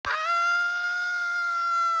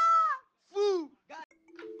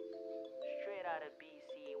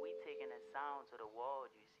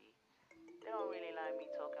They don't really like me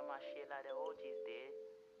talking my shit like the OGs did.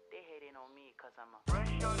 They hating on me cause I'm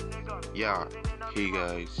a Yeah, hey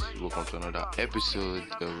guys, welcome to another episode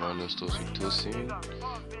of Random Stores with Tosin,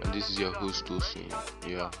 and this is your host Tosin.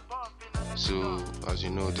 Yeah, so as you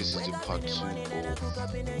know, this is the part 2 of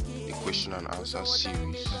the question and answer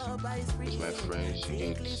series with my friends. You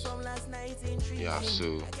get, yeah,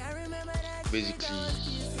 so basically,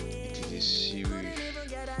 it is a series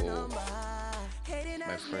for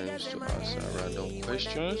my friends to answer random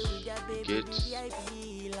questions. You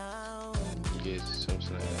get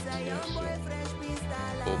something like that. Yeah, so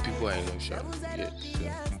or people I know, sure. You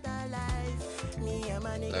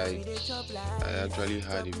get so like I actually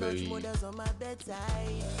had a very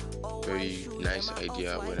nice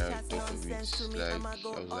idea when I thought of it. Like I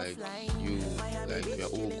was like, we are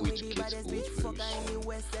all going to get old very soon.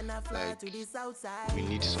 Like we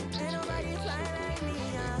need something to like help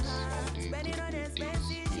us reflect on the good old days. Yes.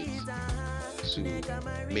 So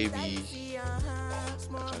maybe I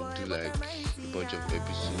can do like a bunch of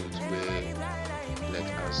episodes where like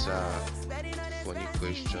answer funny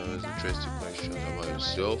questions, interesting questions about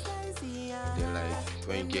yourself. Then like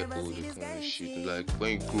when you get older, kind of shit. Like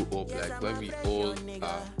when you grow up, like when we all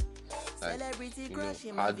are like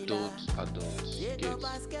adults you get you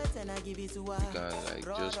can like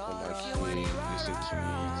just come back here, listen to it,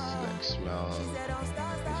 like smile,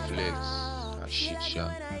 reflect and shit you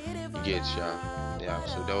get yeah,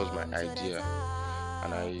 so that was my idea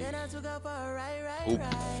and I hope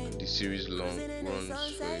the series runs for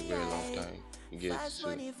a very long time. You get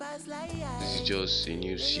so this is just a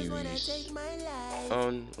new series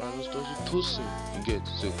on Random Stores with Tosin. You get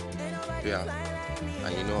so yeah,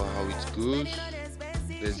 and you know how it goes.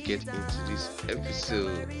 Let's get into this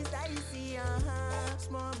episode.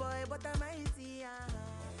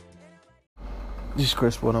 This is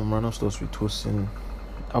Chris Paul. I'm Random Stores with Tosin.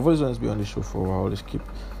 I've always wanted to be on the show for a while. Let's keep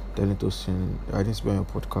telling Tosin I need to be on your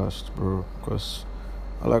podcast, bro, because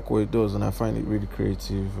I like what it does and I find it really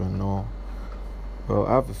creative and all. Well,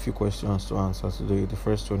 I have a few questions to answer today. The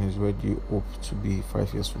first one is, where do you hope to be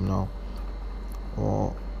 5 years from now?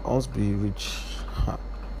 Well, I want to be rich. I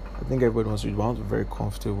think everybody wants to be rich, but I want to be very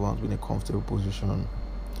comfortable. I want to be in a comfortable position.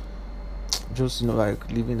 Just,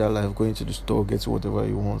 like living that life, going to the store, get whatever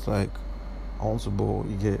you want. Like, I want to ball,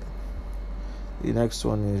 you get. The next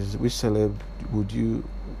one is, which celeb would you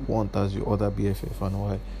want as your other BFF and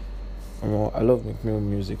why? I love McMill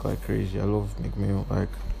music like crazy. I love McMill. Like,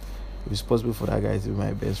 if it's possible for that guy to be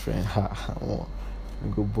my best friend, we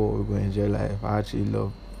go ball, we go enjoy life. I actually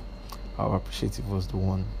love how appreciative was the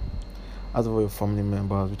one. Out of all your family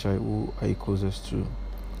members, who are you closest to?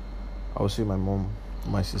 I would say my mom,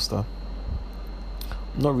 my sister.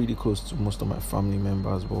 I'm not really close to most of my family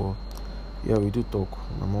members, but yeah, we do talk.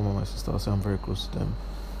 My mom and my sister, so I'm very close to them.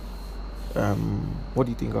 What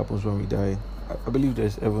do you think happens when we die? I believe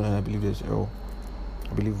there's heaven and I believe there's hell.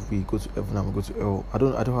 I believe we go to heaven and we go to hell. I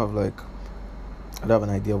don't have an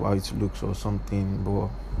idea of how it looks or something, but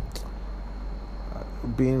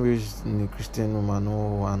being raised in a Christian woman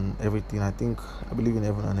and everything, I believe in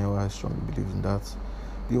heaven and hell. I strongly believe in that.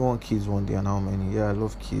 Do you want kids one day and how many? Yeah, I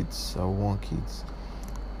love kids. I want kids.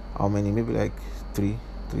 How many? Maybe like three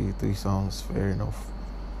sounds fair enough.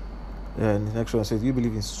 Yeah, and the next one says, do you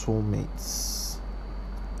believe in soulmates?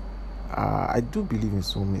 I do believe in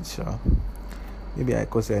soulmates, sure. Maybe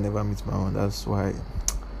because I never meet my own, that's why.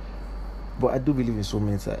 But I do believe in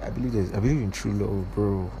soulmates. I believe in true love,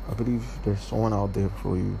 bro. I believe there's someone out there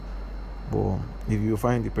for you. But if you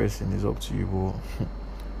find the person, it's up to you. But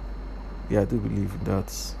yeah, I do believe in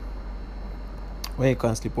that. When you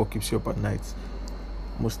can't sleep, what keeps you up at night?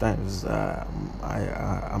 Most times,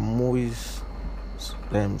 I'm always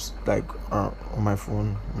on my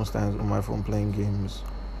phone. Most times on my phone playing games,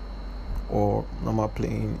 or normal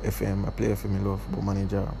playing FM. I play FM a lot, Football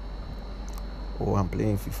Manager, or I'm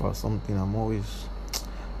playing FIFA or something.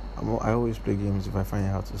 I always play games if I find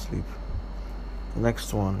it hard to sleep. The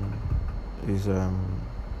next one is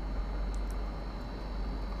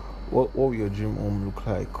what will your dream home look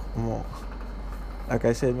like? Like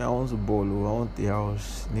I said, I want to ball. I want the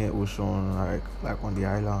house near ocean, like on the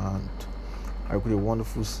island. Like with a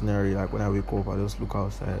wonderful scenery. Like when I wake up, I just look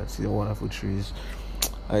outside, I see the wonderful trees.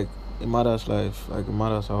 Like a mother's life, like a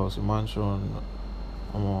mother's house, a mansion.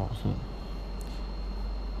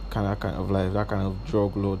 Kind of life, that kind of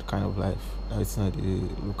drug lord kind of life. That's not the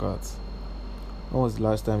look at. When was the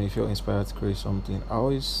last time you felt inspired to create something? I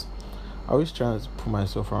always try to put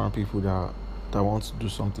myself around people that want to do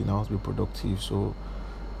something. I want to be productive, so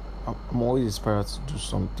I'm always inspired to do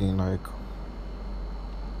something. Like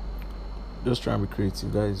just try and be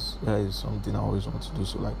creative. That is something I always want to do.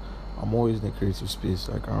 So like I I'm always in a creative space,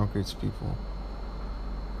 like around creative people.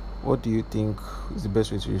 What do you think is the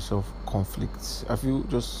best way to resolve conflicts? I feel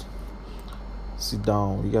just sit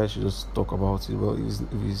down. You guys should just talk about it. Well,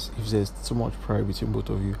 if there's too much pride between both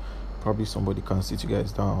of you, probably somebody can sit you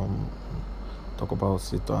guys down, talk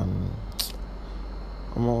about it, and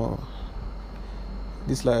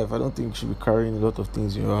this life, I don't think you should be carrying a lot of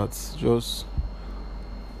things in your heart. Just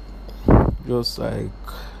like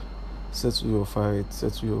settle your fight,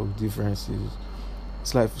 settle your differences.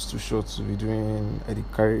 This life is too short to be doing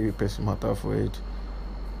carry a person matter for it.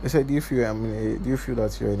 I said, do you feel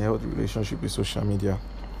that you're in a healthy relationship with social media?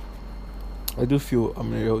 I do feel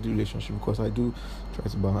I'm in a healthy relationship because I do try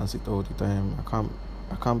to balance it all the time. I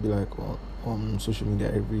can't be like on social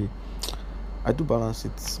media I do balance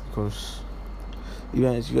it because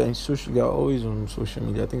you're always on social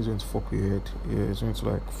media. I think it's going to fuck with your head. Yeah, it's going to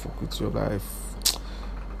like fuck with your life.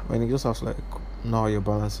 When you just have to like now you're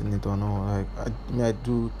balancing it or no. Like I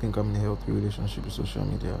do think I'm in a healthy relationship with social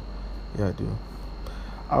media. Yeah, I do.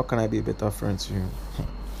 How can I be a better friend to you?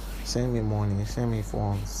 Send me money, send me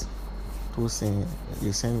funds. Who's saying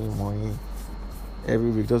you send me money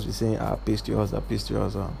every week? Just be saying paste your house,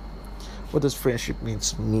 What does friendship mean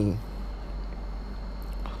to me?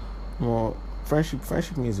 Well,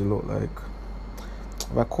 friendship means a lot. Like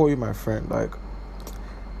if I call you my friend, like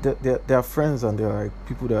they are friends and they're like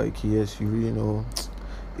people that like, yes, you really know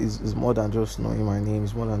is more than just knowing my name.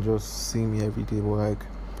 It's more than just seeing me every day. But like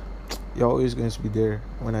you're always going to be there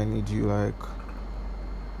when I need you. Like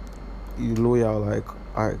you loyal. Like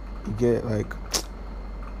you get like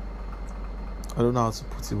I don't know how to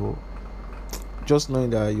put it, but just knowing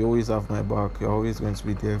that you always have my back, you're always going to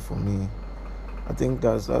be there for me. I think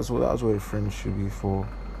that's what a friend should be for.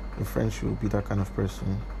 A friend should be that kind of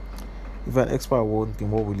person. If an expert at one thing,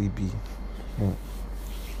 what will it be?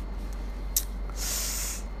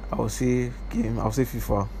 I will say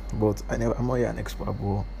FIFA, but I'm not yet an expert,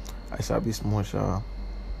 but I shall be small, I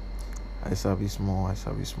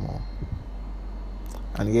shall be small.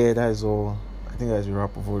 And yeah, that is all. I think that's a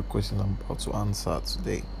wrap of all the questions I'm about to answer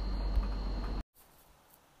today.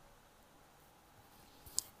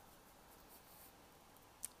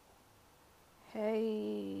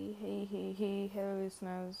 Hey, hello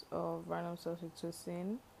listeners of Random Stuff with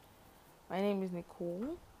Tosin. My name is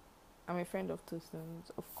Nicole. I'm a friend of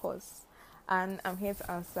Tosin's, of course, and I'm here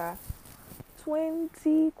to answer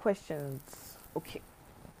 20 questions. Okay,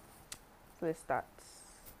 so let's start.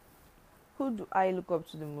 Who do I look up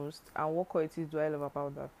to the most, and what qualities do I love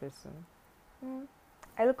about that person?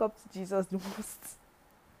 I look up to Jesus the most.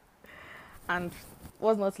 And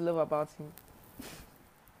what's not to love about him?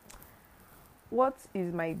 What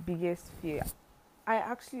is my biggest fear? I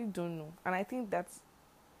actually don't know. And I think that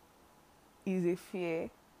is a fear.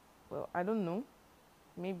 Well, I don't know.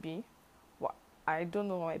 Maybe. Well, I don't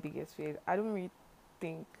know what my biggest fear is. I don't really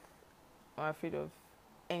think I'm afraid of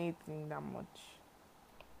anything that much.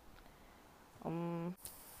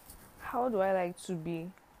 How do I like to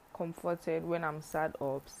be comforted when I'm sad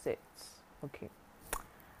or upset? Okay.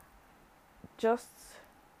 Just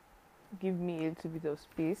give me a little bit of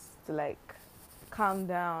space to like calm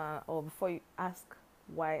down, or before you ask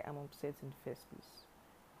why I'm upset in the first place.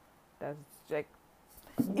 That's like,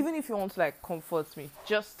 even if you want to like comfort me,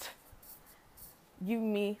 just give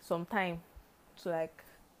me some time to like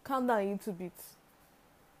calm down a little bit.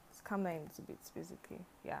 Just calm down a little bit, basically.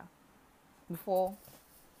 Yeah. Before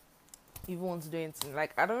you even want to do anything.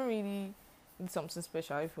 Like, I don't really need something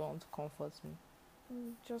special if you want to comfort me.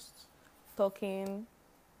 Just talking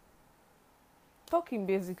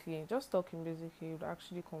basically would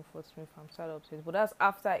actually comfort me if I'm sad or upset. But that's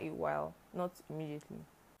after a while, not immediately.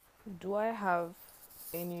 Do I have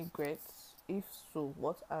any regrets? If so,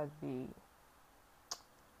 what are they?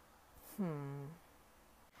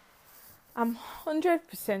 I'm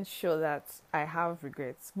 100% sure that I have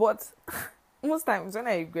regrets. But most times when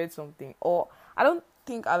I regret something, or I don't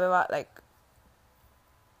think I've ever like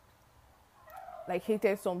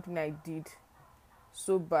hated something I did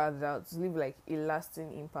so bad that to leave like a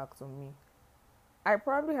lasting impact on me. I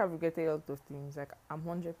probably have regretted a lot of things, like I'm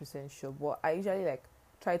 100% sure, but I usually like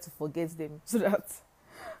try to forget them so that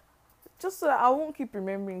I won't keep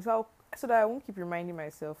remembering, so that I won't keep reminding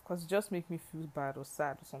myself, because it just makes me feel bad or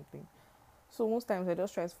sad or something. So most times I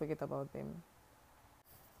just try to forget about them.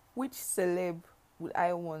 Which celeb would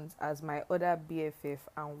I want as my other BFF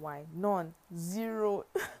and why? None. Zero.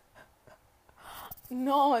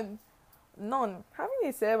 None. Having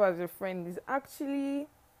a celeb as a friend is actually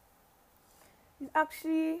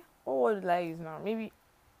what word will I use now? Maybe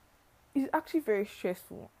it's actually very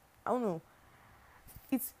stressful. I don't know.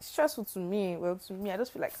 it's stressful to me. Well, to me, I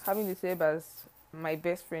just feel like having the celeb as my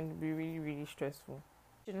best friend would be really, really stressful.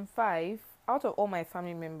 Question 5. Out of all my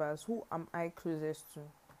family members, who am I closest to?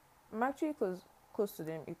 I'm actually close to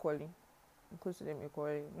them equally. I'm close to them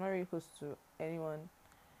equally. Not really close to anyone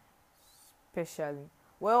specially.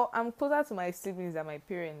 Well, I'm closer to my siblings than my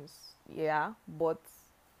parents. Yeah, but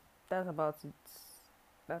that's about it.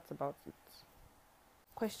 That's about it.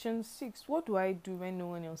 Question 6. What do I do when no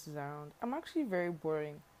one else is around? I'm actually very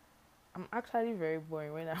boring. I'm actually very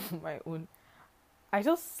boring when I'm on my own. I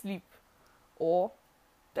just sleep, or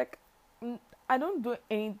like I don't do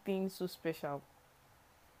anything so special.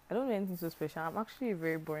 I don't do anything so special. I'm actually a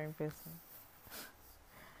very boring person.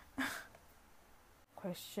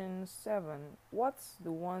 Question 7. What's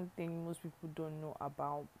the one thing most people don't know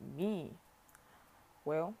about me?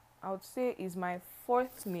 Well, I would say is my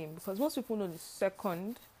fourth name, because most people know the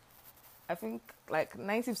second. I think like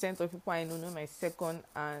 90% of people I know my second,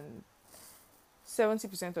 and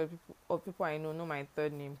 70% of people I know my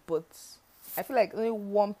third name. But I feel like only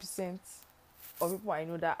 1% of people I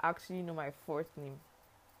know that actually know my fourth name.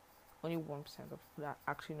 Only 1% of people that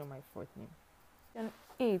actually know my fourth name. And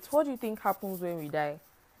 8. What do you think happens when we die?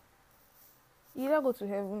 You either go to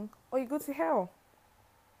heaven or you go to hell.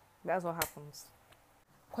 That's what happens.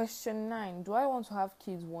 Question 9. Do I want to have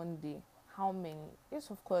kids one day? How many? Yes,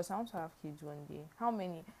 of course, I want to have kids one day. How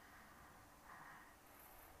many?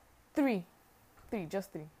 3. 3,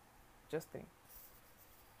 just 3. Just 3.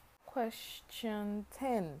 Question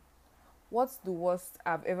 10. What's the worst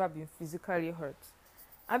I've ever been physically hurt?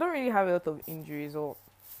 I don't really have a lot of injuries, or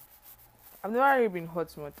I've never really been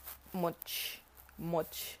hurt much.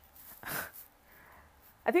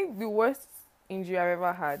 I think the worst injury I've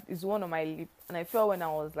ever had is one on my lip, and I fell when I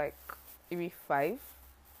was like maybe 5,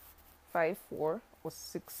 4 or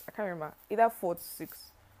 6. I can't remember. Either 4 to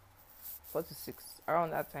 6,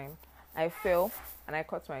 around that time. I fell and I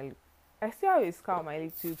cut my lip. I still have a scar on my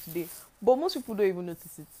lip till today, but most people don't even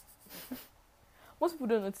notice it. Most people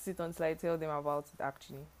don't notice it until I tell them about it,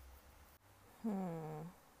 actually.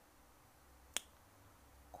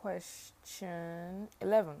 Question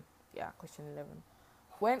 11. Yeah, question 11.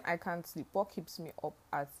 When I can't sleep, what keeps me up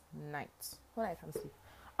at night? When I can't sleep,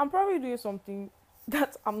 I'm probably doing something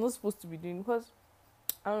that I'm not supposed to be doing, because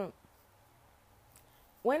I don't know.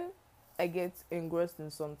 When I get engrossed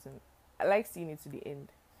in something, I like seeing it to the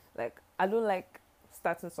end. Like, I don't like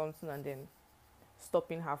starting something and then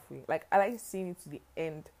stopping halfway. Like, I like seeing it to the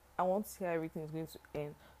end. I want to see how everything is going to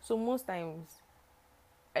end. So most times,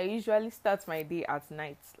 I usually start my day at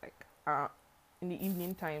night, like in the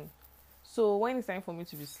evening time. So when it's time for me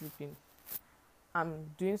to be sleeping,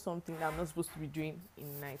 I'm doing something that I'm not supposed to be doing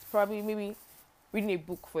in the night. Probably maybe reading a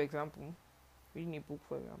book, for example.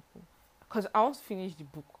 Because I want to finish the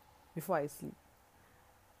book before I sleep.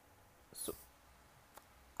 So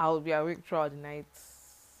I'll be awake throughout the night,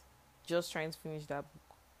 just trying to finish that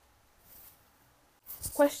book.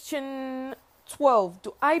 Question 12.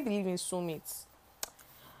 Do I believe in soulmates?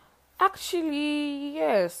 Actually,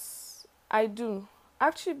 yes, I do. I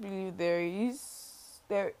actually believe there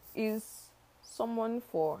is someone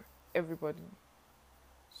for everybody.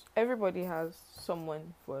 Everybody has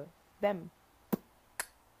someone for them.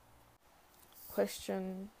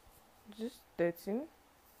 Question just 13.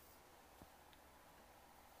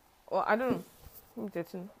 Or I don't know. Maybe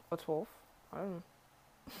 13 or 12. I don't know.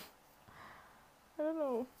 I don't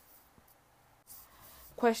know.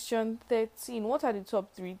 Question 13. What are the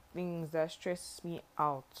top 3 things that stress me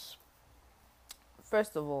out?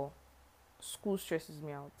 First of all, school stresses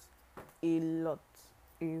me out a lot.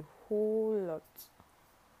 A whole lot.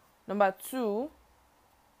 Number 2,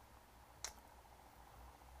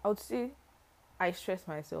 I would say I stress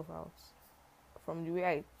myself out from the way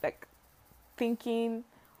I like thinking,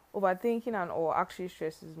 overthinking and all actually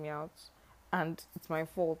stresses me out, and it's my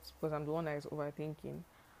fault because I'm the one that is overthinking.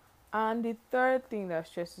 And the third thing that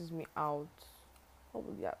stresses me out, what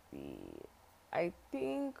would that be? I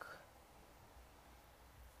think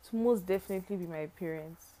it most definitely be my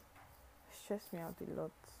parents. Stress me out a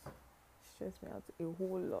lot. Stress me out a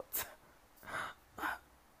whole lot.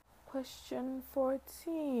 Question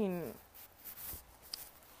 14.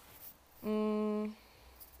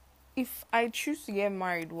 If I choose to get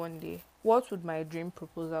married one day, what would my dream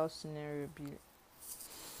proposal scenario be?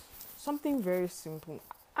 Something very simple.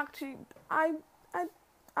 Actually, I'm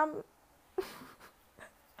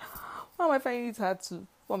why am I finding it hard to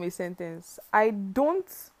form a sentence? I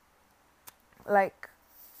don't like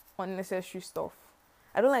unnecessary stuff.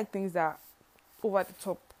 I don't like things that are over the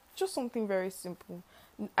top. Just something very simple.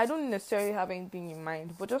 I don't necessarily have anything in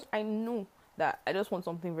mind, but just I know that I just want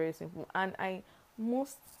something very simple, and I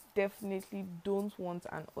most definitely don't want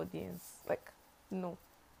an audience. Like, no.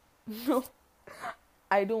 No.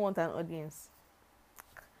 I don't want an audience.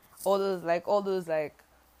 All those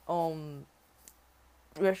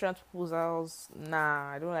restaurant proposals,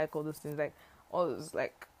 nah, I don't like all those things. Like all those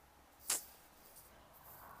like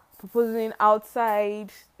proposing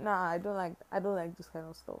outside, nah, I don't like this kind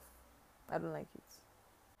of stuff. I don't like it.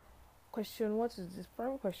 Question, what is this?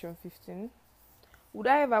 Probably question 15. Would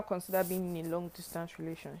I ever consider being in a long distance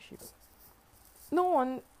relationship? No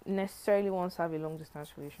one necessarily wants to have a long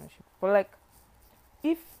distance relationship, but like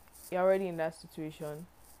if you're already in that situation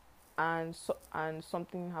and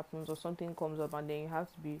something happens or something comes up and then you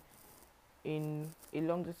have to be in a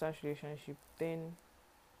long distance relationship, then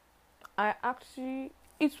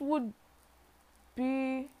it would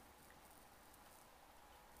be,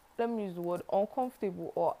 let me use the word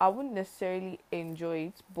uncomfortable, or I wouldn't necessarily enjoy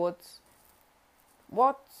it, but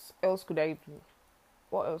what else could I do?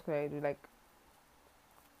 What else could I do? Like,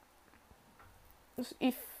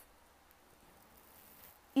 if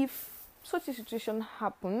such a situation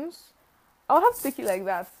happens, I would have to take it like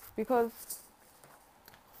that, because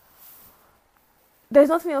there's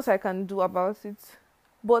nothing else I can do about it.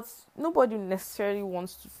 But nobody necessarily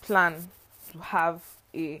wants to plan to have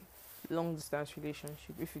a long distance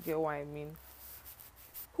relationship, if you get what I mean.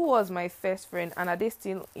 Who was my first friend and are they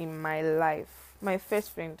still in my life? My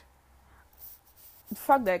first friend. The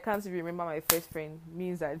fact that I can't even remember my first friend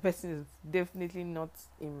means that the person is definitely not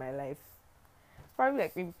in my life. Probably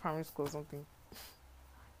like maybe primary school or something.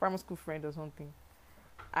 Primary school friend or something.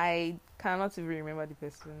 I cannot even remember the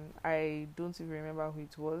person. I don't even remember who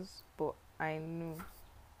it was, but I knew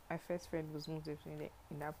my first friend was most definitely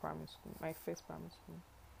in that primary school. My first primary school.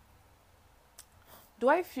 Do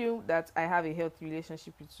I feel that I have a healthy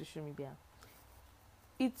relationship with social media?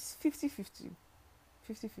 It's 50-50.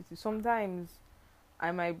 50-50. Sometimes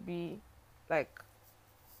I might be like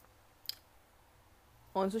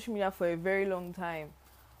on social media for a very long time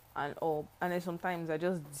and then sometimes I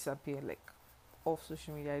just disappear, like off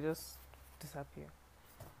social media. I just disappear.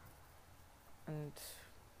 And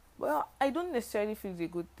well, I don't necessarily feel it's a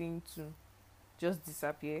good thing to just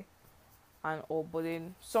disappear but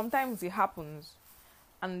then sometimes it happens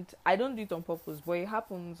and I don't do it on purpose, but it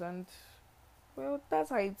happens and well,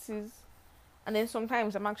 that's how it is. And then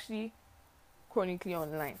sometimes I'm actually chronically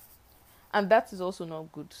online, and that is also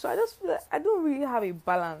not good. So I just feel like I don't really have a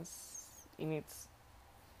balance in it.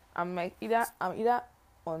 I'm either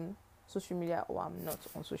on social media or I'm not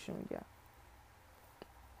on social media.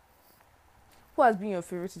 Who has been your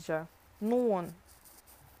favorite teacher? No one.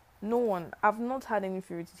 I've not had any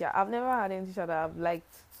favorite teacher. I've never had any teacher that I've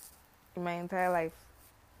liked in my entire life.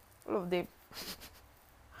 All of them.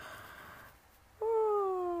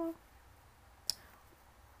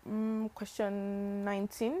 Question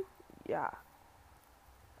 19. Yeah.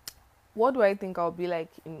 What do I think I'll be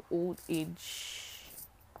like in old age?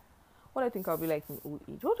 What do I think I'll be like in old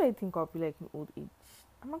age? What do I think I'll be like in old age?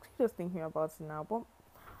 I'm actually just thinking about it now, but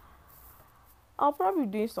I'll probably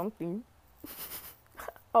be doing something.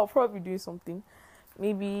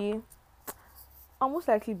 Maybe I'll most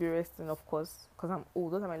likely be resting, of course, because I'm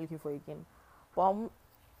old. What am I looking for again? But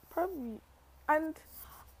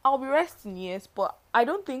I'll be resting, yes, but I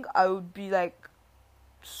don't think I would be like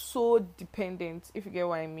so dependent, if you get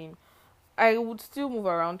what I mean. I would still move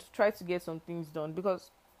around, try to get some things done, because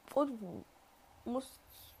old people, old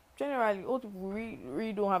people really,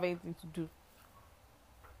 really don't have anything to do.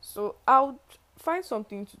 So I would find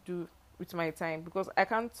something to do with my time, because I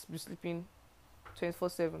can't be sleeping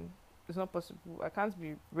 24/7. It's not possible. I can't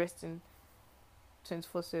be resting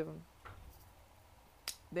 24/7.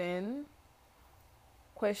 Then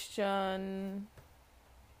question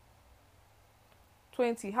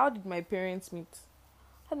 20. How did my parents meet?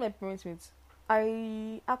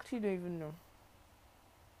 I actually don't even know.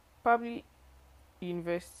 Probably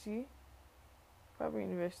university.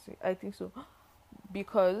 I think so.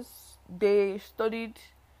 Because they studied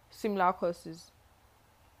similar courses.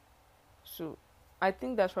 So I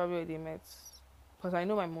think that's probably where they met. Because I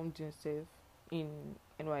know my mom didn't stay in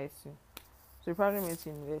NYSC. So we probably met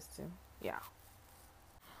in university. Yeah.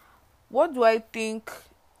 What do I think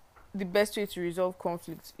the best way to resolve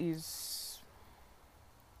conflict is?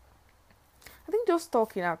 I think just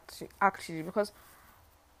talking actually, because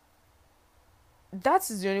that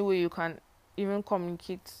is the only way you can even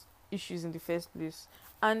communicate issues in the first place.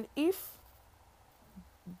 And if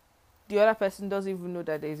the other person doesn't even know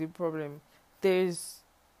that there is a problem, there is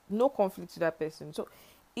no conflict to that person. So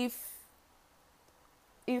if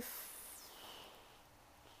you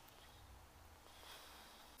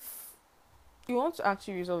want to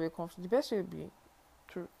actually resolve a conflict, the best way would be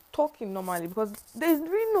talking normally, because there's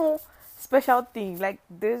really no special thing. Like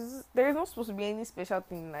there is not supposed to be any special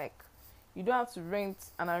thing. Like you don't have to rent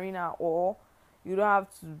an arena, or you don't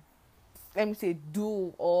have to, let me say,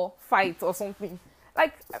 duel or fight or something.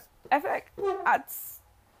 Like I feel like at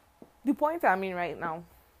the point I'm in right now,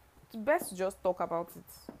 it's best to just talk about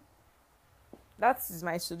it. That is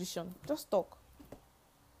my solution. Just talk.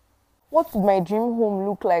 What would my dream home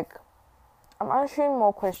look like? I'm answering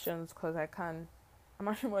more questions because I can. I'm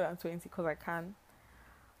answering more than 20 because I can.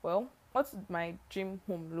 Well, what would my dream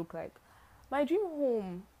home look like? My dream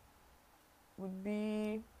home would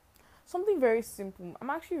be something very simple.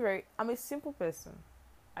 I'm a simple person.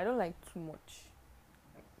 I don't like too much.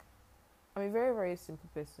 Like, I'm a very, very simple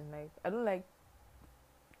person. Like, I don't like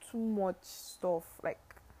too much stuff, like,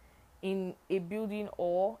 in a building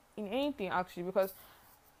or in anything, actually, because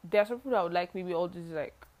there are some people that would like maybe all these,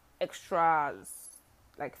 like, extras,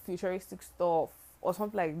 like futuristic stuff or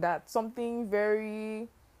something like that. Something very,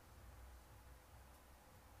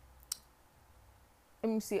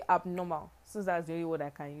 let me say, abnormal, since that's the only word I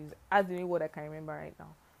can use. That's the only word I can remember right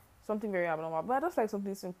now. Something very abnormal. But I just like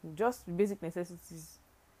something simple, just basic necessities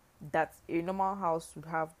that a normal house would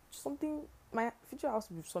have. Something, my future house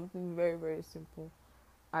would be something very, very simple,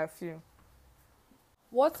 I feel.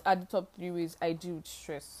 What are the top 3 ways I deal with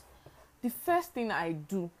stress? The first thing I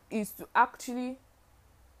do is to actually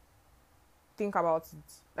think about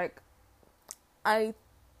it. Like, I'm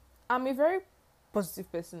a very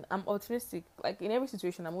positive person. I'm optimistic. Like, in every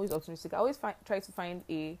situation, I'm always optimistic. I always try to find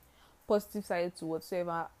a positive side to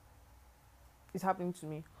whatsoever is happening to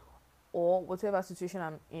me, or whatever situation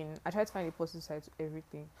I'm in. I try to find a positive side to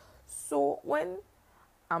everything. So when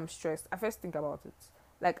I'm stressed, I first think about it.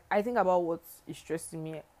 Like, I think about what is stressing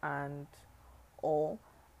me and all.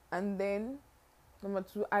 And then, number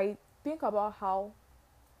 2, I think about how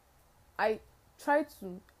I try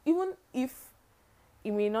to, even if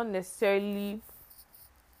it may not necessarily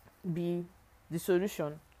be the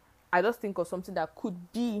solution, I just think of something that could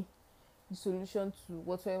be the solution to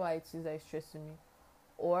whatever it is that is stressing me.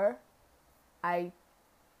 Or I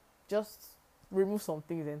just remove some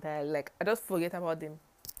things entirely. Like, I just forget about them.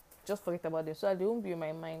 So that they won't be in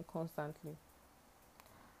my mind constantly.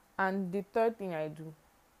 And the third thing I do,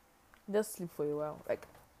 just sleep for a while. Like,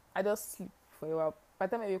 I just sleep for a while. By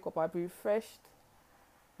the time I wake up, I'll be refreshed.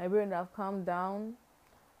 My brain will have calmed down.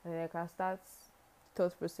 And then I can start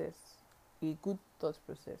thought process. A good thought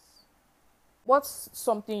process. What's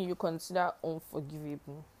something you consider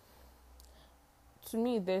unforgivable? To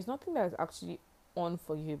me, there's nothing that is actually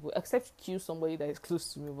unforgivable except you kill somebody that is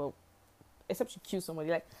close to me. But except you kill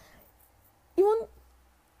somebody, like, even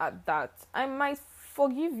at that, I might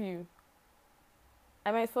forgive you,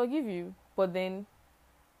 but then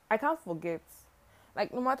I can't forget.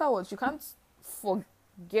 Like, no matter what, you can't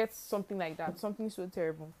forget something like that, something so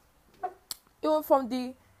terrible. Even from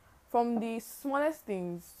the smallest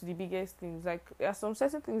things to the biggest things. Like, there are some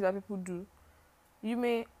certain things that people do. You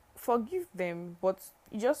may forgive them, but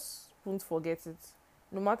you just won't forget it.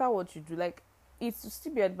 No matter what you do, like, it's to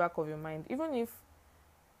still be at the back of your mind. Even if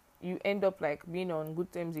you end up, like, being on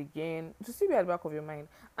good terms again, to still be at the back of your mind.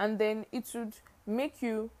 And then it should make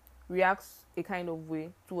you react a kind of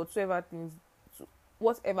way to whatever things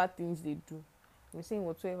they do. I'm saying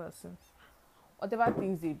whatever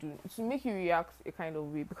things they do, it should make you react a kind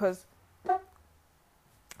of way. Because,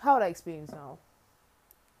 how would I explain it now?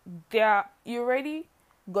 You already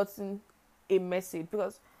gotten a message.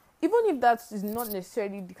 Because even if that is not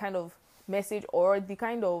necessarily the kind of message or the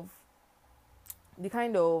kind of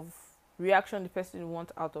reaction the person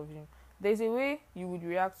wants out of you, there's a way you would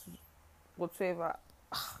react to whatever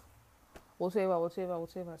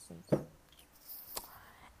since.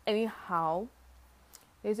 Anyhow,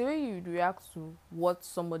 there's a way you would react to what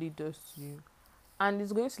somebody does to you, and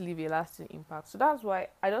it's going to leave a lasting impact. So that's why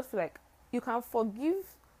I just feel like you can forgive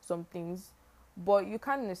some things, but you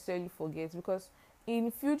can't necessarily forget, because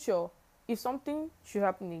in future, if something should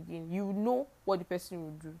happen again, you know what the person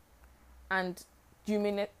will do, and you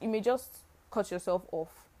may just cut yourself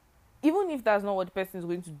off. Even if that's not what the person is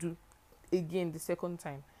going to do again the second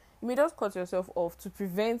time, you may just cut yourself off to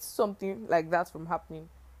prevent something like that from happening,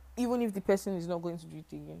 even if the person is not going to do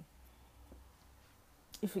it again.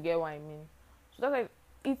 If you get what I mean. So that's like,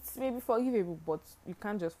 it's maybe forgivable, but you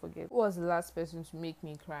can't just forget. Who was the last person to make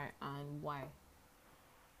me cry and why?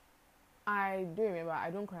 I don't remember.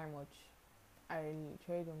 I don't cry much. I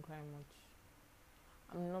literally don't cry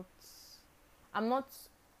much. I'm not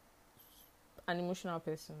an emotional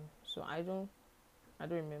person, so I don't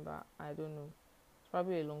remember. I don't know. It's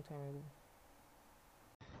probably a long time ago.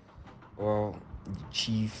 Well, The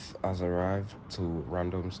chief has arrived to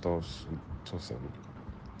Random Stuffs with Tosin.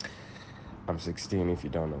 I'm 16 if you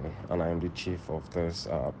don't know, and I am the chief of this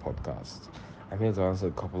podcast. I'm here to answer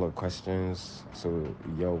a couple of questions so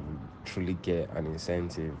y'all will truly get an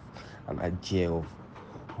incentive, an idea of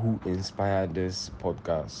who inspired this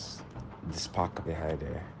podcast, the spark behind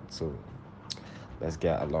it. So let's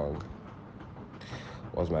get along.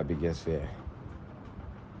 What's my biggest fear?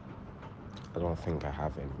 I don't think I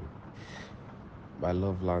have any. My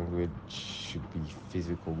love language should be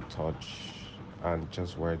physical touch and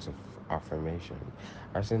just words of affirmation.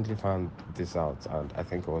 I recently found this out, and I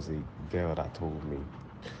think it was a girl that told me.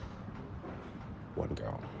 One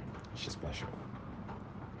girl, she's special.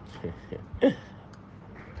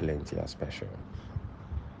 Plenty are special.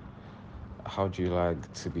 How do you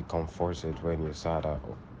like to be comforted when you're sad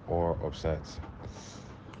or upset?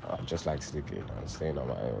 Just like sleeping and staying on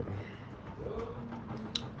my own.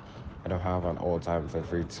 I don't have an all-time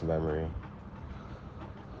favorite memory.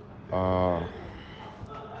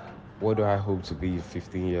 What do I hope to be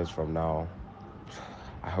 15 years from now?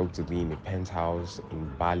 I hope to be in a penthouse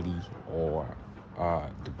in Bali or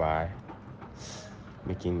Dubai,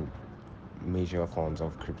 making major funds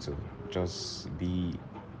of crypto. Just be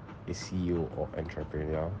a CEO or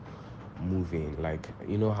entrepreneur, moving. Like,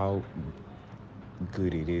 you know how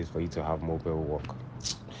good it is for you to have mobile work.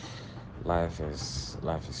 Life is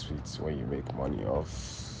sweet when you make money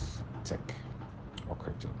off tech or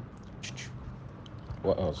crypto.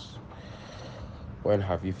 What else? When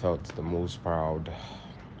have you felt the most proud?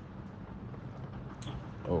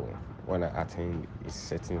 Oh, when I attained a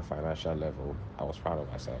certain financial level, I was proud of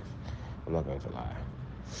myself. I'm not going to lie.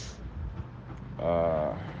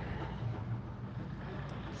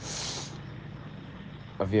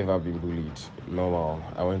 Have you ever been bullied? Normal.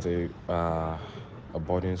 I went to a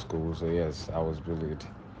boarding school, so yes, I was bullied.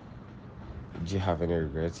 Did you have any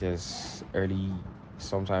regrets? Yes,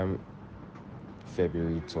 sometime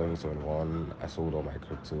February 2021, I sold all my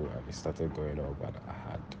crypto and it started going up, and I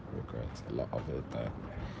had regrets, a lot of it.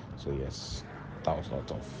 So yes, that was not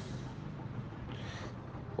tough.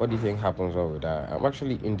 What do you think happens when we die? I'm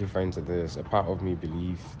actually indifferent to this. A part of me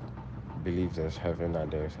believes there's heaven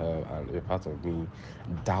and there's hell, and a part of me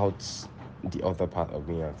doubts the other part of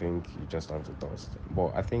me. I think you just turn to dust.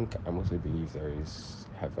 But I think I mostly believe there is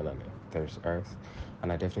heaven and there's earth,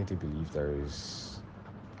 and I definitely believe there is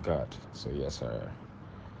God. So yes, sir.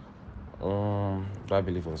 Do I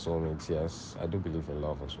believe in soulmates? Yes, I do believe in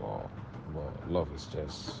love as well. But love is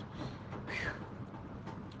just,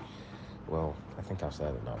 well, I think I've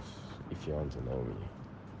said enough. If you want to know me,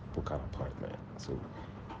 book an appointment. So,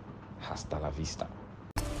 hasta la vista.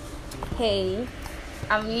 Hey,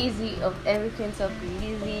 I'm Lizzie of Everything Talk with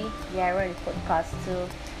Lizzie. Yeah, I run a podcast too.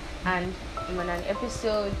 And I'm on an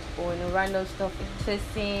episode on random stuff with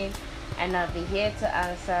Twisting, and I'll be here to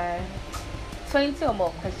answer 20 or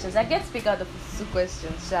more questions. I get to pick out the 52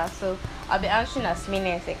 questions, yeah, so I'll be answering as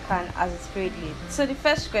many as I can as it's spirit lead. So the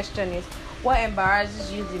first question is, what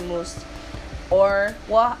embarrasses you the most? Or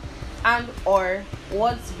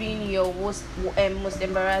what's been your most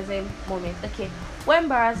embarrassing moment? Okay, what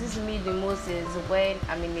embarrasses me the most is when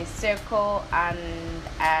I'm in a circle and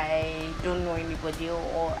I don't know anybody,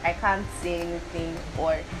 or I can't say anything,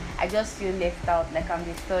 or I just feel left out, like I'm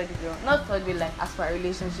the third girl. Not third girl like as for a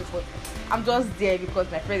relationship, but I'm just there because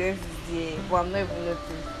my presence is there, but I'm not even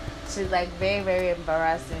noticed. So it's like very, very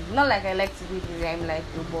embarrassing. Not like I like to be the limelight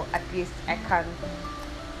though, but at least I can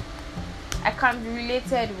be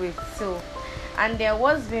related with. So, and there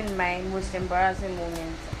was been my most embarrassing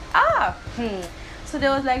moment. So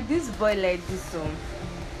there was like this boy like this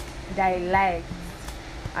that I liked,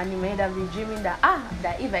 and he might have been dreaming that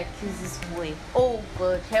if I kiss this boy, oh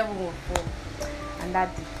God, heaven will fall. And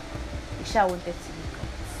that day, Isha wanted to be cut.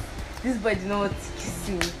 This boy did not want to kiss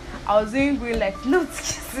me. I was doing going like, not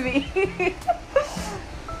kiss me.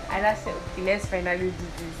 And I said, okay, let's finally do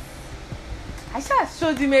this. I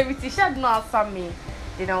showed him everything. She had not answered me.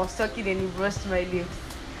 Then I was talking and he brushed my lips.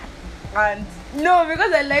 And no,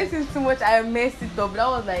 because I liked him so much, I messed it up. That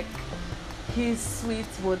was like, he's sweet,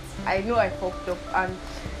 but I know I fucked up. And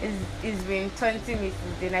it's been 20 minutes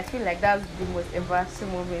then. I feel like that's the most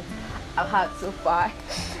embarrassing moment I've had so far.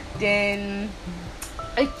 Then,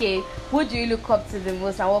 okay, who do you look up to the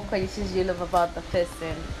most and what qualities do you love about the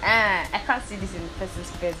person? I can't see this in the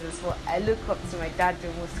person's presence, but I look up to my dad the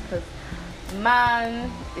most because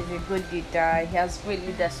man is a good leader. He has great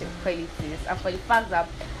leadership qualities, and for the fact that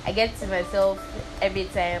I get to myself every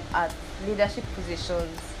time at leadership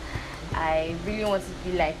positions, I really want to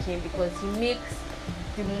be like him because he makes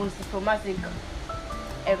the most diplomatic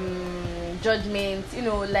judgment,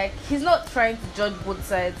 like he's not trying to judge both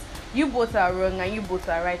sides. You both are wrong and you both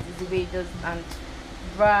are right is the way he does. And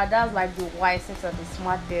bruh, that's like the wisest and the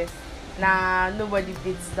smartest. Nah, nobody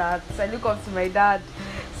beats that. So I look up to my dad.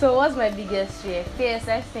 So what's my biggest fear? First,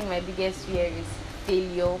 I think my biggest fear is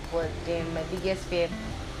failure, but then my biggest fear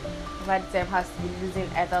over the time has to be losing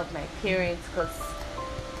either of my parents, because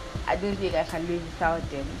I don't think I can live without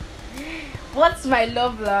them. What's my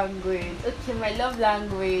love language? Okay, my love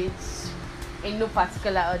language, in no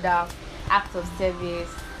particular order, act of service.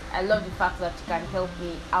 I love the fact that you can help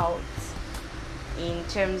me out in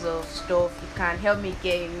terms of stuff. You can help me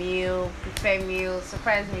get a meal, prepare meals,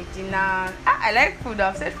 surprise me with dinner. I like food.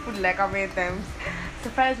 I've said food like how many times.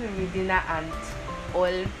 Surprise me with dinner and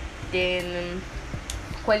all. Then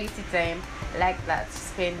quality time. I like that.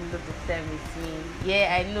 Spend a lot of time with me.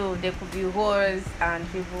 Yeah, I know there could be whores and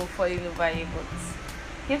people falling over you, but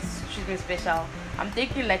you have to treat me special. I'm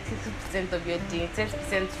taking like 60% of your day,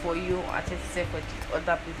 10% for you and 10% for the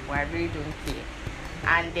other people. I really don't care.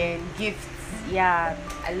 And then gifts. Yeah,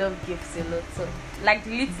 I love gifts a lot. So like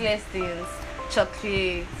the littlest things,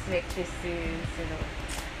 chocolates, necklaces,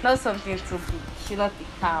 not something too big, not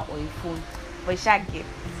a car or a phone, but gifts.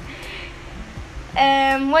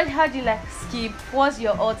 How do you like skip? What's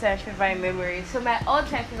your all-time favorite memory? So my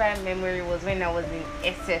all-time favorite memory was when I was in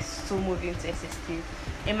SS2 moving to SS2.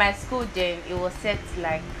 In my school then, it was set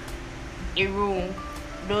like a rule,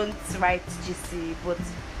 don't write GC, but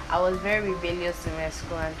I was very rebellious in my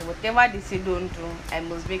school, and whatever they say don't do, I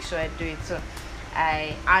must make sure I do it. So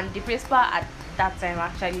and the principal at that time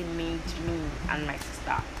actually made me and my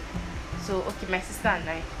sister. So okay, my sister and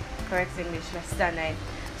I, correct English, my sister and I.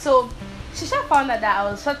 So she found out that I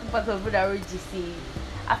was short part of the GC.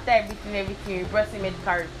 After everything, we brought a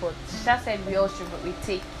medical report. She said we all should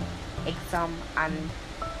retake exam, and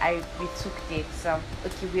we took the exam.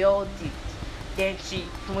 Okay, we all did. Then she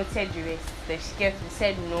promoted the rest. Then she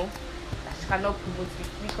said no, that she cannot promote me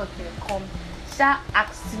because they come. She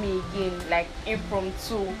asked me again, like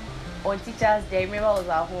impromptu on Teachers Day. I remember I was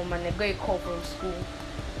at home and I got a call from school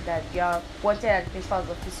that they are wanted at the principal's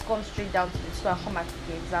office. Come straight down to the school and come and take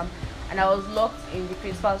the exam. And I was locked in the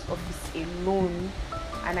principal's office alone.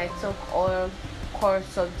 And I took all core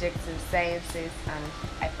subjects in sciences and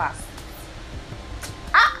I passed.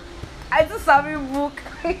 I just have a book.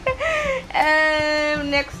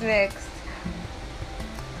 Next.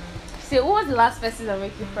 So, who was the last person that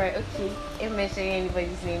made you cry? Okay, I'm mentioning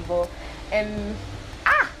anybody's name, but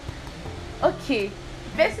okay.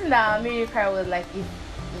 The person that made you cry was like,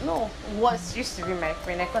 was used to be my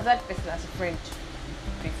friend. I considered that person as a friend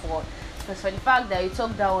before, because for the fact that you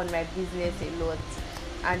talked down on my business a lot.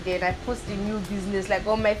 And then I post a new business, like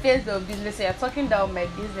on my Facebook business, so you're talking down my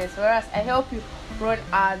business. Whereas I help you run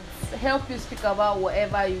ads, help you speak about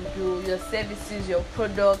whatever you do, your services, your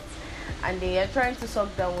products, and then you're trying to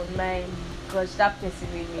talk down on mine. Gosh, that person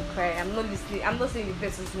made me cry. I'm not listening. I'm not saying the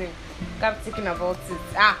person's name. I'm thinking about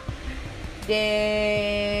it.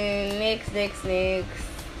 Then next.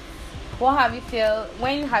 What have you felt?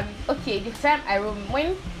 When have you? Okay, the time I wrote.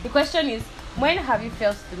 When the question is, when have you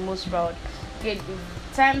felt the most proud? Okay, the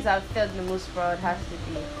times I've felt the most proud has to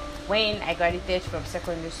be when I graduated from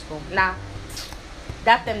secondary school. Now,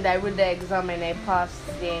 that time that I wrote the exam and I passed,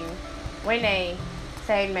 then when I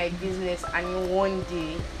started my business, and one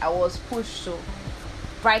day I was pushed to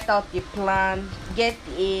write out a plan, get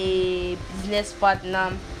a business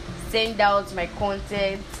partner, send out my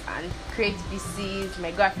content and create PCs,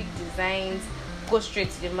 my graphic designs, go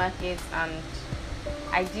straight to the market, and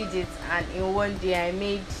I did it. And in one day I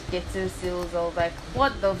made 13 sales. I was like,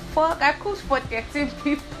 what the fuck? I cooked for 13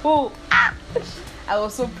 people. I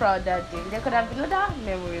was so proud that day. There could have been other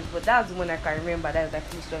memories, but that's the one I can remember. That was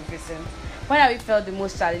like most of recent. When I felt the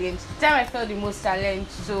most challenged, the time I felt the most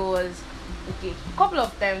challenged, so was a couple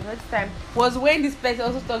of times. First time was when this person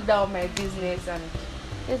also talked down my business, and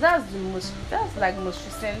that's like the most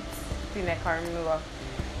recent thing I can remember.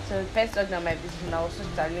 So the person talked down my business and I was so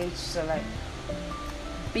challenged, so like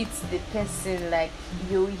beat the person, like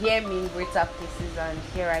you hear me in greater places, and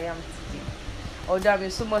here I am today. Although I'm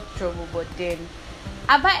in so much trouble, but then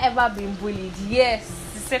have I ever been bullied? Yes,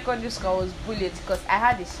 the secondary school I was bullied because I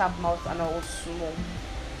had a sharp mouth and I was small.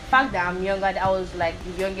 The fact that I'm younger, I was like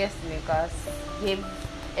the youngest in the class, gave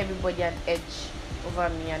everybody an edge over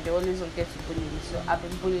me, and they always wanted to bully me. So I've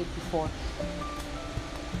been bullied before.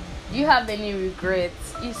 Do you have any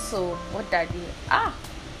regrets? If so, what are they?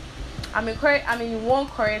 I'm in one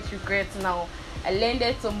current regret now. I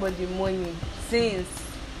lended somebody money since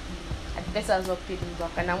and the person has not paid me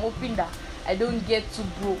back, and I'm hoping that I don't get too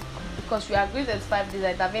broke, because we agreed at 5 days.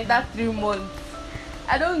 I've entered 3 months.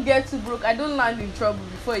 I don't get too broke. I don't land in trouble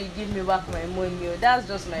before you give me back my money. That's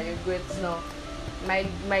just my regrets now. My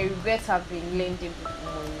regrets have been lending people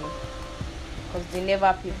money because they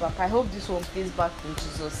never pay back. I hope this one pays back in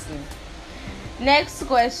Jesus' name. Next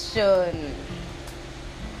question.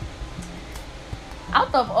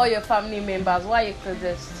 Out of all your family members, who are you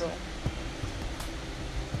closest to?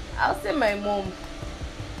 I'll say my mom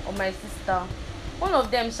or my sister. One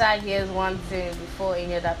of them hears one thing before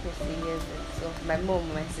any other person hears it. So my mom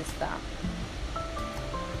or my sister.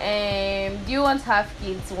 Do you want to have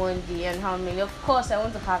kids one day, and how many? Of course I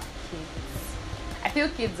want to have kids. I feel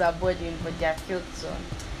kids are burden, but they are cute too.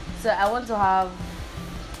 So I want to have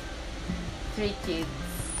 3 kids.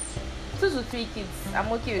 2 to 3 kids.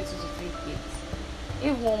 I'm okay with 2 to 3 kids.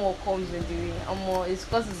 If one more comes in the way, it's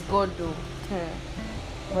because it's God though.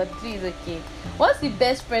 But 3 is okay. What's the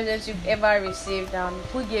best present you've ever received, and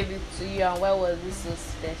who gave it to you, and why was it so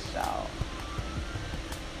special?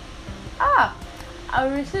 I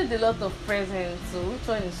received a lot of presents, so which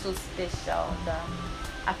one is so special that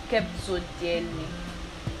I've kept so dearly?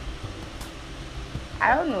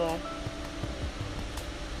 I don't know.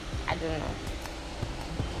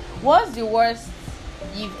 What's the worst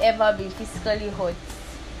you've ever been physically hurt?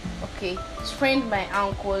 Okay, sprained my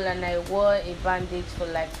ankle and I wore a bandage for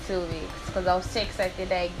like 2 weeks because I was so excited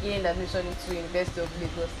that I gained admission into University of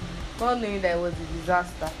Lagos, not knowing that it was a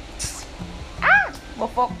disaster. But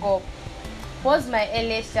fuck up. What's my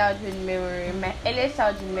earliest childhood memory? My earliest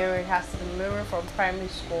childhood memory has to be memory from primary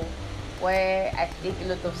school, where I take a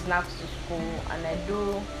lot of snacks to school and I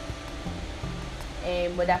do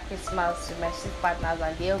Mother Christmas with my shift partners,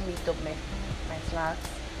 and they help me eat up my snacks.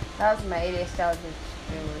 That was my earliest childhood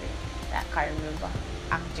memory that I can't remember,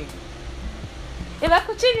 actually. If I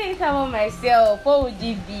could change anything about myself, what would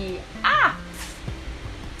it be?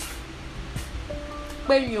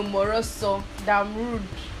 When you're morose, so damn rude.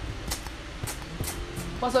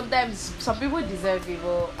 But sometimes some people deserve it,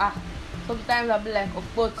 but sometimes I'll be like, of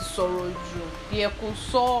course, sorrow you. You're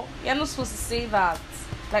not supposed to say that.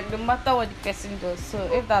 Like, no matter what the person does. So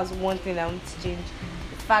if that's one thing I want to change,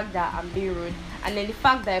 the fact that I'm being rude, and then the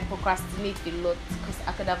fact that I procrastinate a lot, because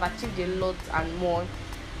I could have achieved a lot and more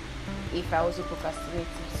if I wasn't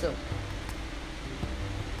procrastinating. So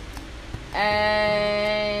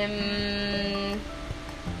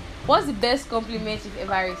what's the best compliment you've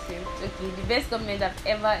ever received? Okay, the best compliment I've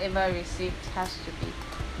ever received has to be,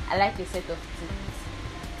 I like a set of teeth.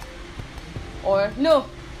 Or no.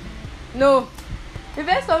 The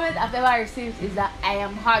best comment I've ever received is that I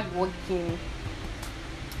am hardworking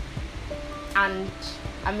and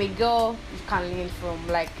I'm a girl you can learn from.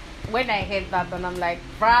 Like, when I heard that, and I'm like,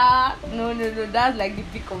 bruh, no, that's like the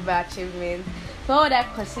peak of my achievement. So what would I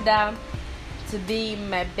consider to be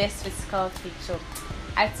my best physical feature?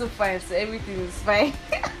 I too fine, so everything is fine.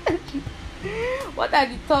 What are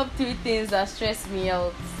the top 3 things that stress me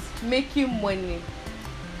out? Making money,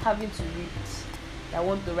 having to read, I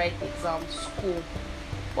want to write exams, school.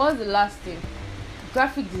 What's the last thing?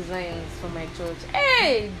 Graphic designs for my church.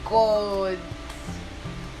 Hey God,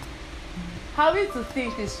 having to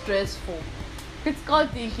think is stressful. Critical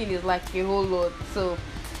thinking is like a whole lot. So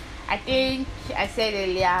I think I said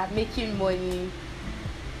earlier, making money,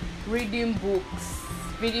 reading books,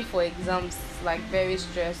 reading for exams is like very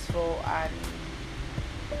stressful, and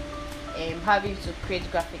having to create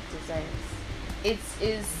graphic designs.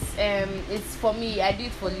 It's for me, I do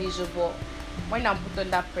it for leisure, but when I'm put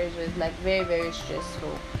under pressure, it's like very, very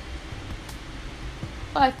stressful.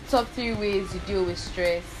 What are the top 3 ways you deal with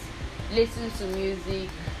stress? Listen to music,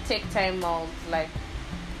 take time out, like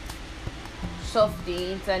surf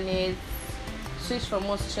the internet, switch from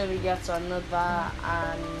one social media to another,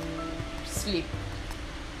 and sleep.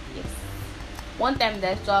 Yes. One time that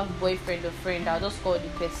I used to have boyfriend or friend, I'll just call the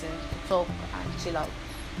person to talk and chill out.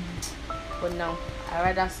 But now I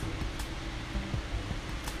rather sleep.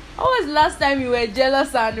 When was the last time you were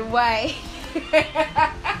jealous, and why?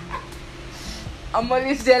 I'm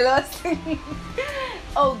always jealous.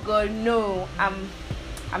 Oh God, no. I'm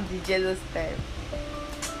the jealous type.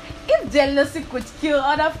 If jealousy could kill,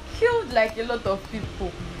 I'd have killed like a lot of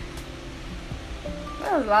people.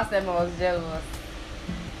 When was the last time I was jealous?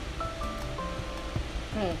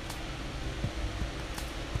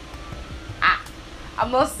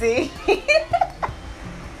 I'm not saying.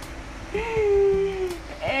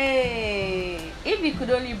 Hey, if you could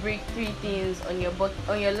only bring 3 things on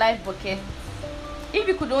your life bucket, if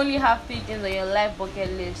you could only have 3 things on your life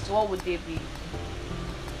bucket list, what would they be?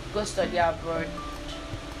 Go study abroad.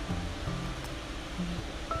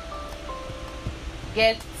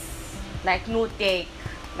 Get like no tech,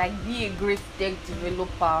 like be a great tech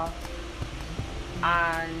developer.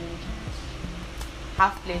 and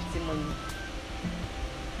have plenty money.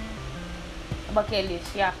 Bucket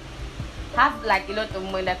list, yeah. Have like a lot of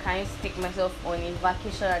money that can take myself on a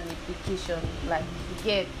vacation and a vacation. Like, you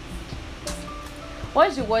get.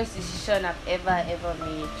 What's the worst decision I've ever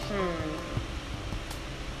made?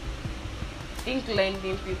 I think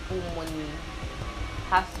lending people money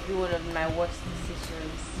has to be one of my worst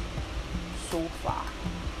decisions so far.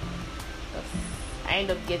 I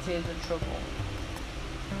end up getting into trouble.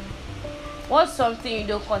 What's something you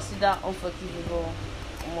don't consider unforgivable?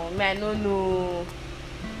 I don't know.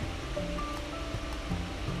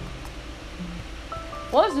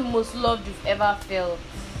 What's the most loved you've ever felt?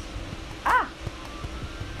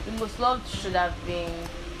 The most loved should have been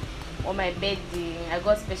on my birthday. I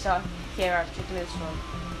got special care and treatments from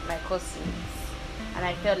my cousins, and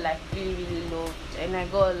I felt like really loved, and I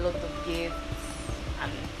got a lot of gifts,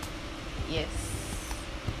 and yes.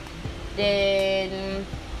 Then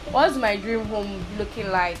what's my dream home looking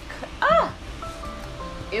like?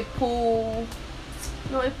 A pool.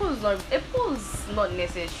 No, a pool is not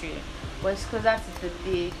necessary, but it's closer to the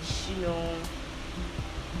beach, you know.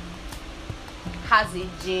 Has a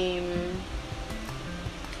gym,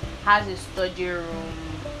 has a study room,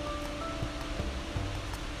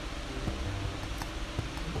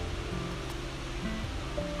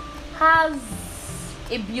 has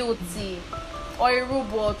a beauty or a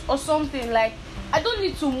robot or something. Like, I don't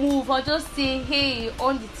need to move. I'll just say, hey,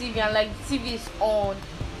 on the TV, and like the TV is on.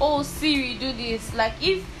 Oh, Siri, do this. Like,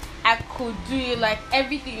 if I could do it, like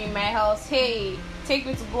everything in my house, hey, take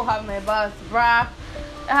me to go have my bath, bruh.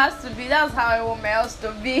 It has to be. That's how I want my house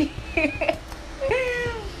to be.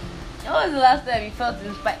 When was the last time you felt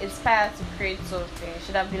inspired to create something? It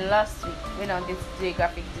should have been last week when I did do a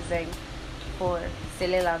graphic design for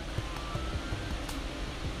Celelag.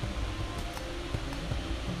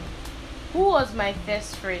 Who was my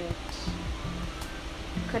first friend?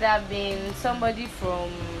 Could have been somebody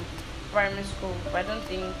from primary school, but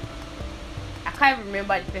I can't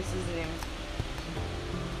remember the person's name.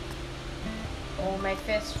 Or my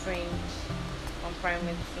first friend from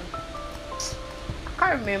primary school. I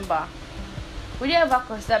can't remember. Would you ever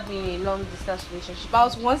consider being in a long distance relationship? I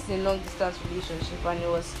was once in a long distance relationship and it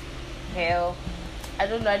was hell. I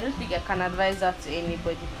don't know. I don't think I can advise that to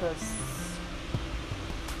anybody because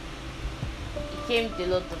it came with a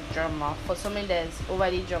lot of drama for someone that is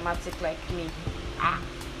overly dramatic like me.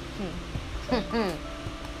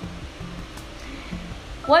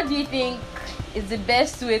 What do you think is the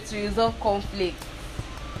best way to resolve conflict?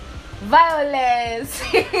 Violence.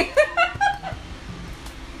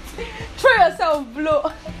 Throw yourself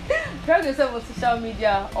blow. Drag yourself on social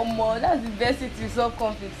media. That's the best way to resolve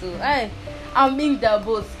conflict. So I'm Ming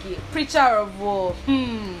Daboski, preacher of war.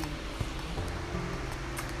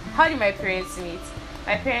 How did my parents meet?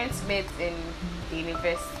 My parents met in the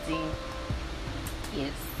university.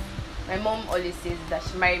 Yes. My mom always says that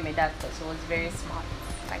she married my dad because he was very smart,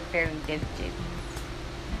 like very intelligent.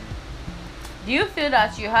 Do you feel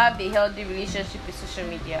that you have a healthy relationship with social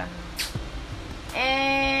media?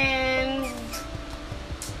 And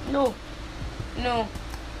no. It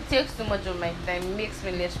takes too much of my time. It makes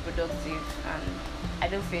me less productive, and I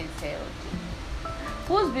don't feel it's healthy.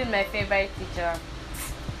 Who's been my favorite teacher?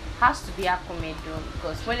 Has to be Akomedo,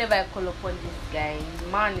 because whenever I call upon this guy, the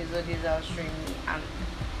man is always answering me, and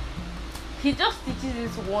he just teaches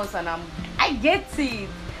it once, and I get it.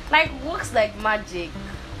 Like, works like magic.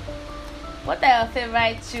 What are your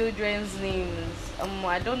favorite children's names?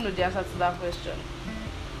 I don't know the answer to that question.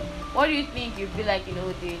 What do you think you'll be like in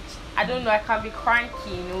old age? I don't know. I can be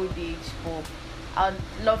cranky in old age, but I'd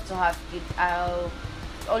love to have kids. I'll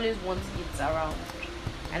always want kids around,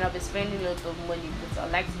 and I'll be spending a lot of money because I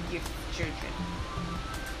like to give children.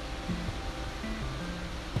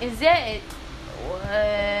 Is there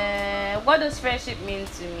what does friendship mean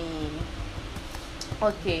to me?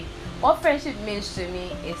 Okay, what friendship means to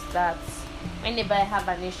me is that whenever I have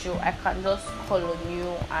an issue, I can just call on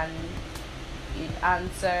you and you'd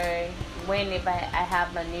answer. Whenever I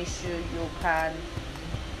have an issue, you can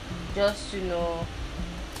just,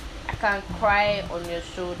 I can cry on your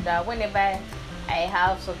shoulder. Whenever I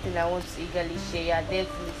have something I want to eagerly share, you're there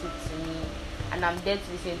to listen to me, and I'm there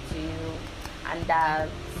to listen to you, and that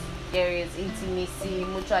there is intimacy,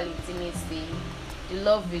 mutual intimacy. The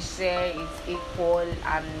love we share is equal,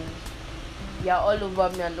 and you're all over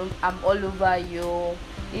me and I'm all over you.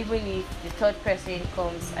 Even if the third person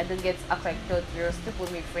comes, I don't get to act like third. You're still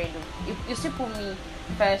put me friend. If you still put me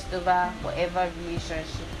first over whatever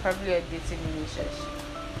relationship, probably a dating relationship,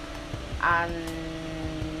 and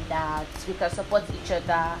that we can support each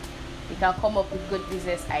other We can come up with good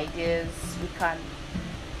business ideas. We can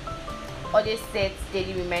always set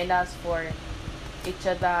daily reminders for each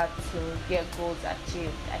other to get goals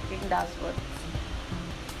achieved. I think that's what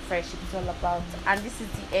friendship is all about. And this is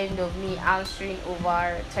the end of me answering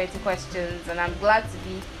over 20 questions, and I'm glad to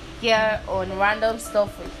be here on Random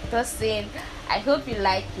Stuff with Tosin. I hope you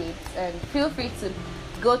like it, and feel free to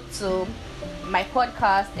go to my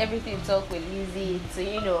podcast, Everything Talk with Lizzie,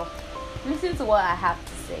 to listen to what I have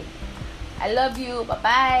to say. I love you. Bye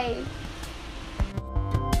bye.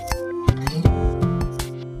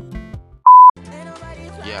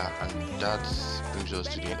 Yeah, and that brings us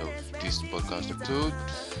to the end of this podcast episode.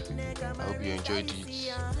 I hope you enjoyed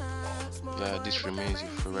it. Yeah, this remains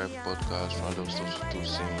your favorite podcast, Random Stuff with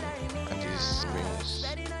Tosin, and this remains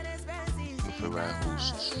your favorite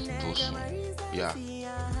host, Tosin. Yeah,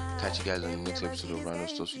 catch you guys on the next episode of Random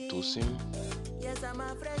Stuff with Tosin.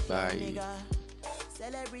 Bye.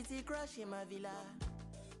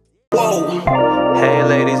 Whoa! Hey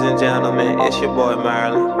ladies and gentlemen, it's your boy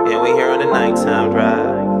Marilyn, and we here on the nighttime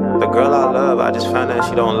drive. The girl I love, I just found out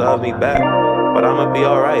she don't love me back, but I'ma be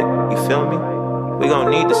alright, you feel me? We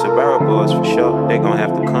gon' need the Subaru boys for sure. They gon'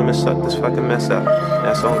 have to come and suck this fucking mess up.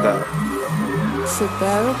 That's on God.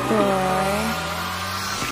 Subaru boy.